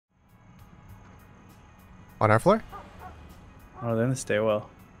On our floor? Oh, they're in the stairwell.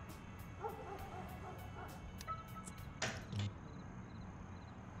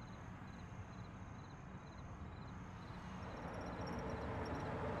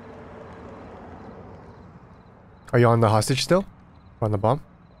 Are you on the hostage still? Or on the bomb?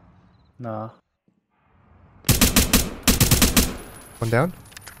 Nah. One down?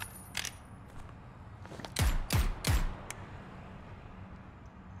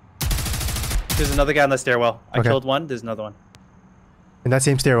 There's another guy on the stairwell. I Okay. killed one. There's another one. In that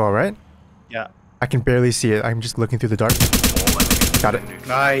same stairwell, right? Yeah. I can barely see it. I'm just looking through the dark. Got it.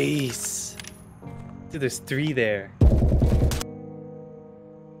 Nice. Dude, there's 3 there.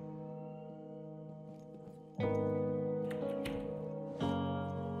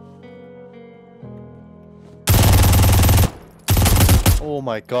 Oh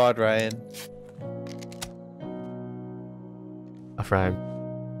my god, Ryan. A frame.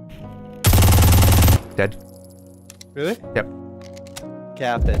 Dead. Really? Yep.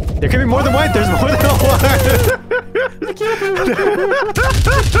 Captain. There could be more than one. There's more than one.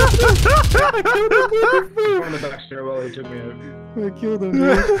 On the back stairwell, he took me out. I killed him,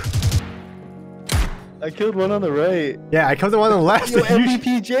 dude. I killed one on the right. Yeah, I killed the one on the left. Yo,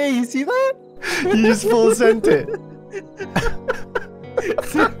 MVPJ, you see that? You just full sent it.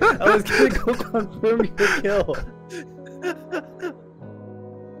 I was gonna go confirm your kill.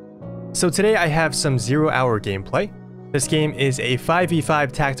 So today I have some 0-hour gameplay. This game is a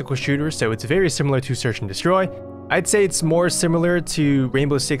 5v5 tactical shooter, so it's very similar to Search and Destroy. I'd say it's more similar to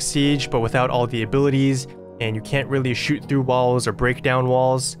Rainbow Six Siege, but without all the abilities, and you can't really shoot through walls or break down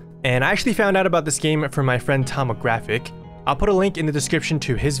walls. And I actually found out about this game from my friend Tomographic. I'll put a link in the description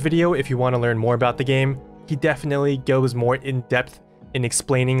to his video if you want to learn more about the game. He definitely goes more in depth in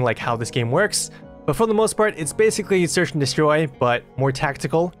explaining like how this game works, but for the most part it's basically Search and Destroy but more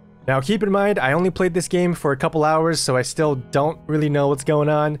tactical. Now keep in mind I only played this game for a couple hours, so I still don't really know what's going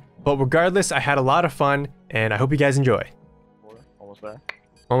on, but regardless I had a lot of fun and I hope you guys enjoy. Almost there.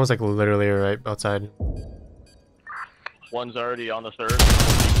 One was like literally right outside. One's already on the third.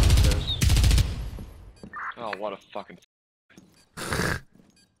 Oh, what a fucking.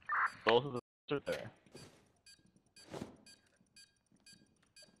 Both of them are there.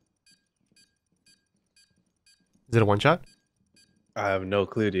 Is it a one shot? I have no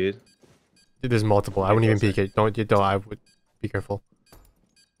clue, dude. Dude, there's multiple. I wouldn't even peek it. Don't. I would be careful.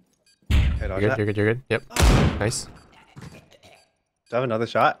 Hey, You're good. You're good. You're good. Yep. Nice. Do I have another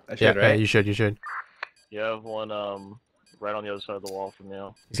shot? I should, Yeah. right? Yeah. You should. You should. You have one right on the other side of the wall from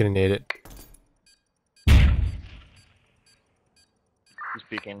you. He's gonna nade it. He's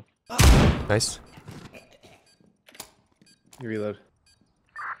peeking. Nice. You reload.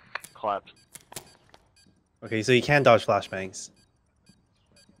 Clapped. Okay, so you can dodge flashbangs.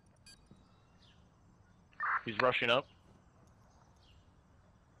 He's rushing up.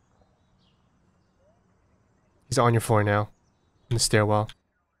 He's on your floor now, in the stairwell.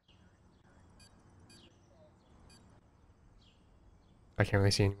 I can't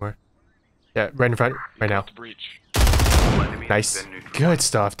really see anymore. Yeah, right in front, right now. To breach. Nice. Good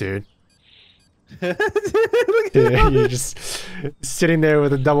stuff, dude. Yeah, you're just sitting there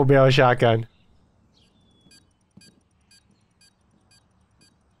with a double barrel shotgun.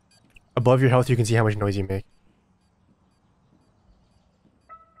 Above your health, you can see how much noise you make.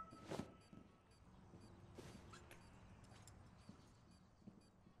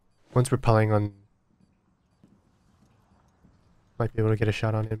 Once repelling on... Might be able to get a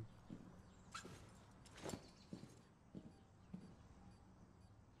shot on him.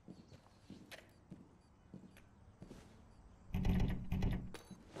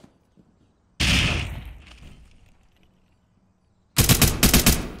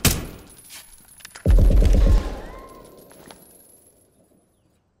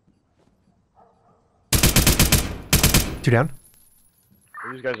 Two down.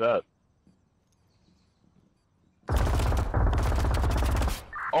 Where are these guys at?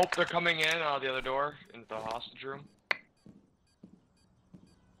 Oh, they're coming in the other door into the hostage room.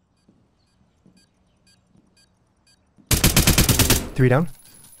 Three down.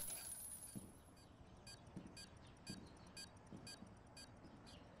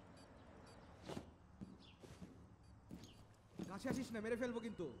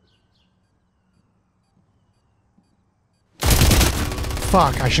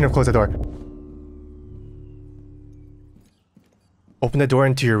 Fuck, I shouldn't have closed the door. Open the door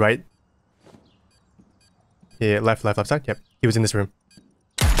into your right. Yeah, left side. Yep, he was in this room.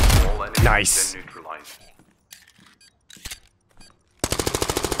 Nice.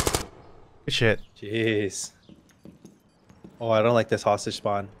 Good shit. Jeez. Oh, I don't like this hostage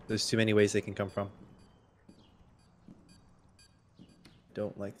spawn. There's too many ways they can come from.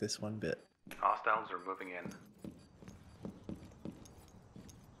 Don't like this one bit. Hostiles are moving in.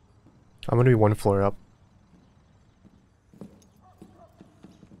 I'm gonna be one floor up.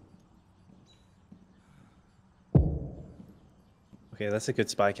 Okay, that's a good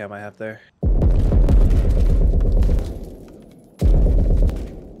spy cam I have there.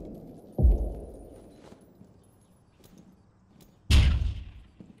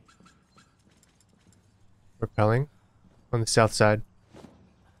 Repelling on the south side.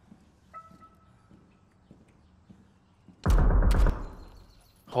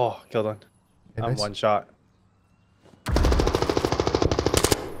 Oh, killed one. Okay, I'm nice. one shot.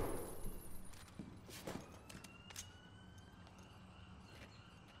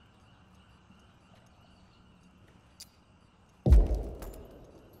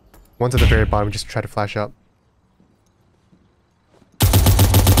 One's at the very bottom, just try to flash up.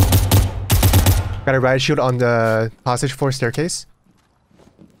 Got a riot shield on the hostage floor staircase.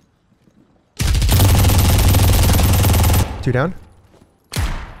 2 down.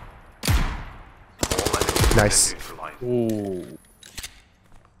 Nice. Ooh.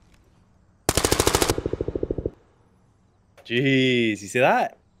 Jeez, you see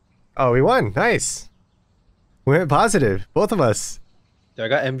that? Oh, we won. Nice. We went positive. Both of us. I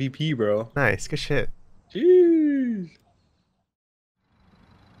got MVP, bro. Nice. Good shit. Jeez.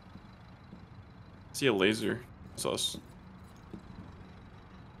 See a laser. Sus.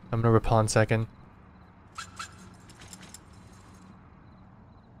 I'm gonna repel in second.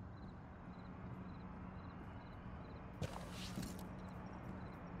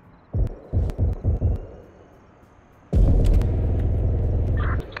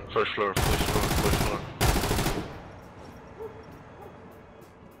 First floor, first floor, first floor.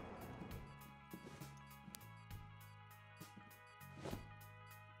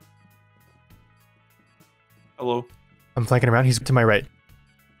 Hello. I'm flanking around. He's to my right.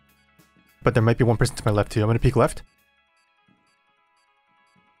 But there might be one person to my left too. I'm gonna peek left.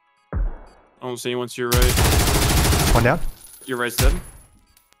 I don't see anyone to your right. One down. Your right's dead.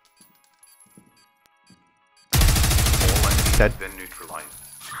 Dead. Been neutralized.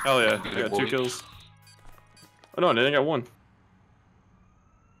 Hell yeah. I got 2 kills. Oh no, I didn't. I got 1.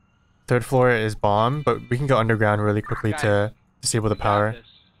 Third floor is bomb, but we can go underground really quickly to disable the power.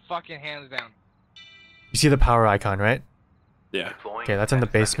 Fucking hands down. You see the power icon, right? Yeah. Deploying Okay, that's in the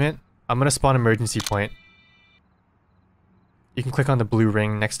 10 seconds. basement. I'm gonna spawn emergency point. You can click on the blue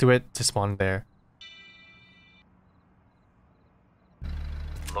ring next to it to spawn there.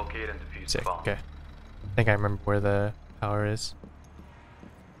 Locate and defuse the Sick. bomb. Okay. I think I remember where the power is.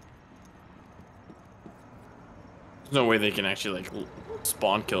 There's no way they can actually like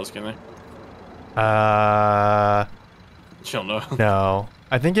spawn kills, can they? Chill, no. No.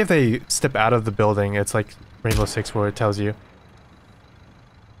 I think if they step out of the building, it's like Rainbow Six where it tells you.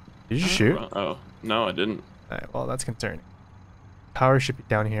 Did you shoot? Oh, no, I didn't. Alright, well, that's concerning. Power should be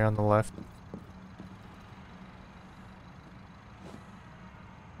down here on the left.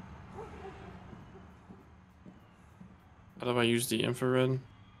 How do I use the infrared?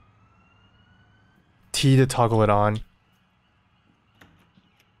 T to toggle it on.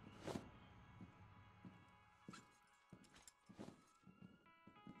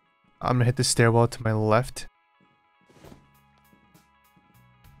 I'm gonna hit the stairwell to my left.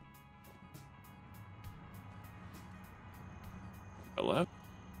 Left?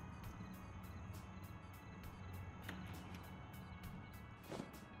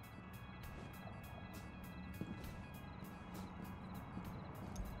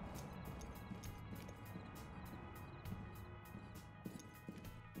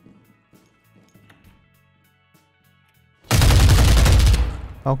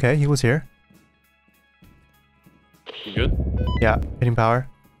 Okay, he was here. You good? Yeah, hitting power.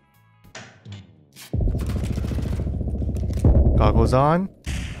 Goggles on.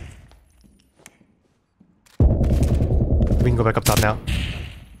 We can go back up top now.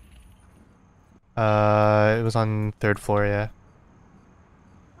 It was on 3rd floor, yeah.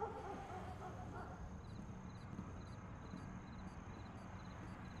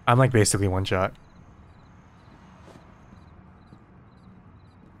 I'm like basically one shot.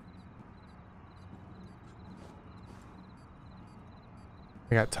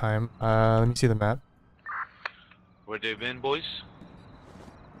 I got time. Let me see the map. Where they been, boys?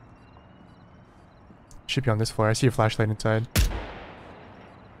 Should be on this floor. I see a flashlight inside.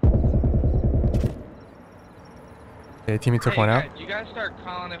 Okay, teammate took one out. You guys start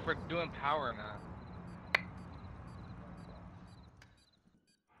calling if we're doing power or not.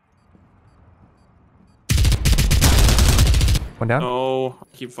 One down. Oh,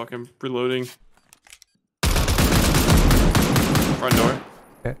 I keep fucking reloading. Front door.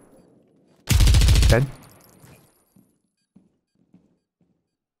 Okay. Dead.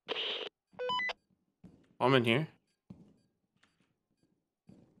 I'm in here.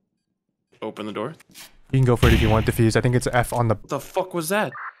 Open the door. You can go for it if you want defuse. I think it's F on the. What the fuck was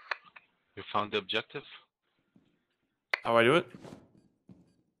that? You found the objective? How do I do it?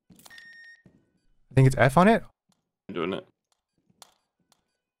 I think it's F on it. I'm doing it.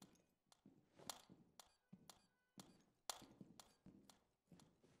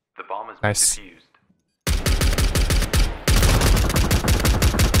 The bomb has Nice. been defused.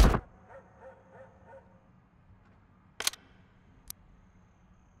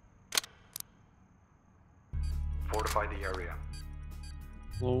 Fortify the area.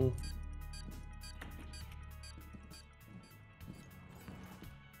 Hello.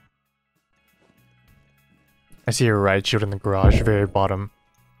 I see your right shield in the garage, very bottom.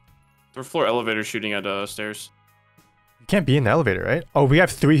 Third floor elevator shooting at stairs. You can't be in the elevator, right? Oh, we have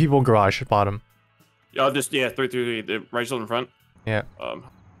 3 people in garage bottom. Yeah, just yeah, three. The right shield in front. Yeah.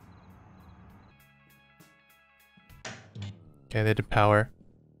 Okay, they did power.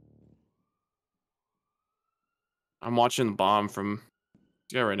 I'm watching the bomb from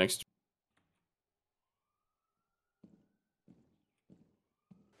this guy right next to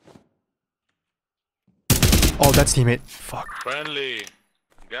Oh, that's teammate. Fuck. Friendly.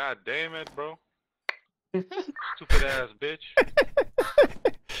 God damn it, bro. Stupid ass bitch.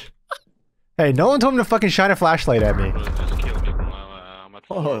 Hey, no one told him to fucking shine a flashlight at me. Bro, just kill me. I'm at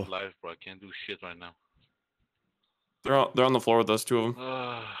Oh. 4 life, bro. I can't do shit right now. They're on the floor with us, 2 of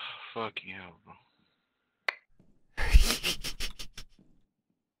them. Fucking hell, bro.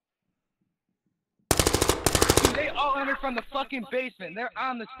 Dude, they all entered from the fucking basement. They're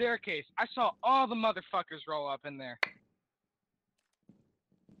on the staircase. I saw all the motherfuckers roll up in there.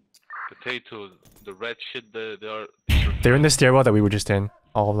 Potato, the red shit, They're in the stairwell that we were just in.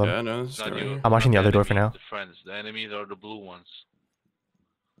 All of them. Yeah, no, it's not right you. here. I'm watching the Not other door for enemies, now. The friends. The enemies are the blue ones.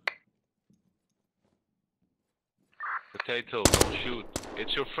 Potato, don't shoot.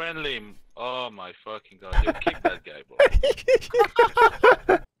 It's your friendly. Oh my fucking god. You kick that guy, bro.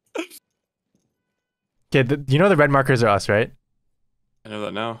 Okay, you know the red markers are us, right? I know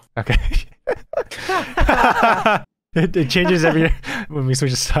that now. Okay. it changes every when we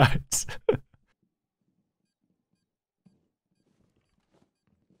switch sides.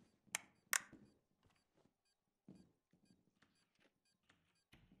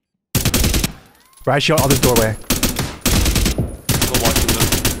 Right shot on the doorway. Still watching them.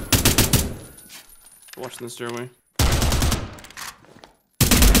 Watching the stairway.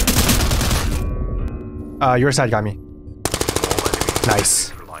 Your side got me. Nice.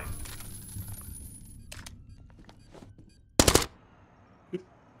 For life.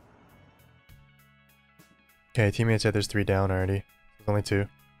 Okay, teammate said there's 3 down already. There's only 2.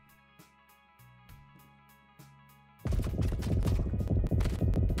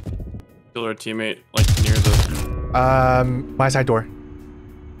 Killed our teammate like near the. My side door.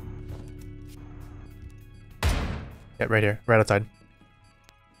 Yeah, right here, right outside.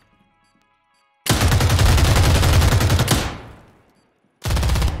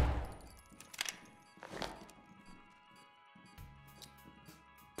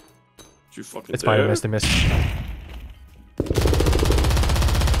 You fucking. It's fine, I missed.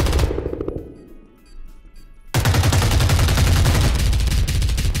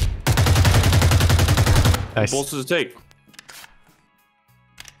 Nice. Bolts does it take?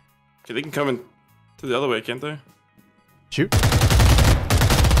 Okay, they can come in to the other way, can't they? Shoot.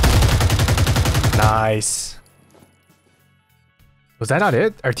 Nice. Was that not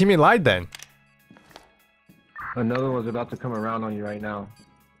it? Our teammate lied then. Another one's about to come around on you right now.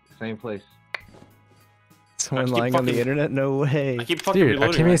 Same place. Someone keep lying on the fucking- internet? No way. I keep fucking Dude, our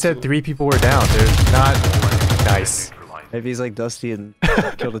reloading. teammate right, said so- 3 people were down. There's not. Nice. For life. Maybe he's like Dusty and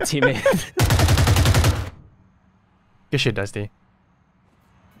killed a teammate. Good shit, Dusty.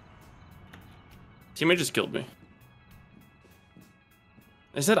 Teammate just killed me.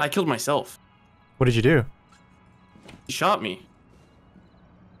 I said I killed myself. What did you do? He shot me.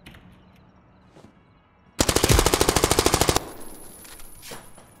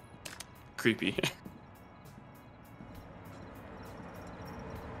 Creepy.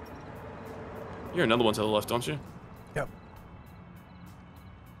 You're another one to the left, don't you? Yep.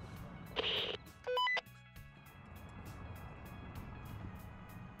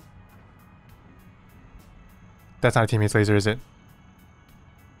 That's not a teammate's laser, is it?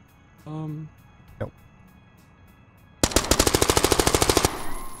 Nope.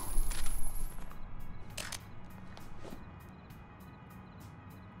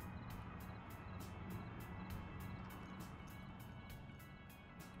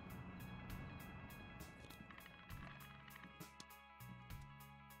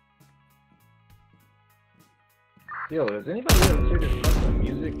 Yo, does anybody else hear this fucking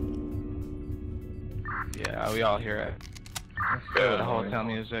music? Yeah, we all hear it. The hotel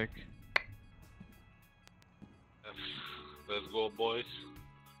music. Let's go, boys.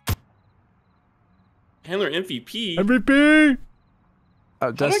 Handler MVP. MVP. Oh,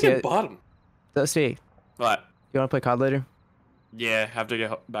 How did I Dusty, get bottom? Dusty, What? you want to play COD later? Yeah, have to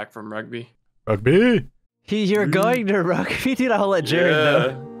get back from rugby. Rugby. You're going to rugby, dude. I'll let Jared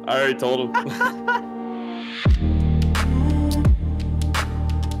know. I already told him.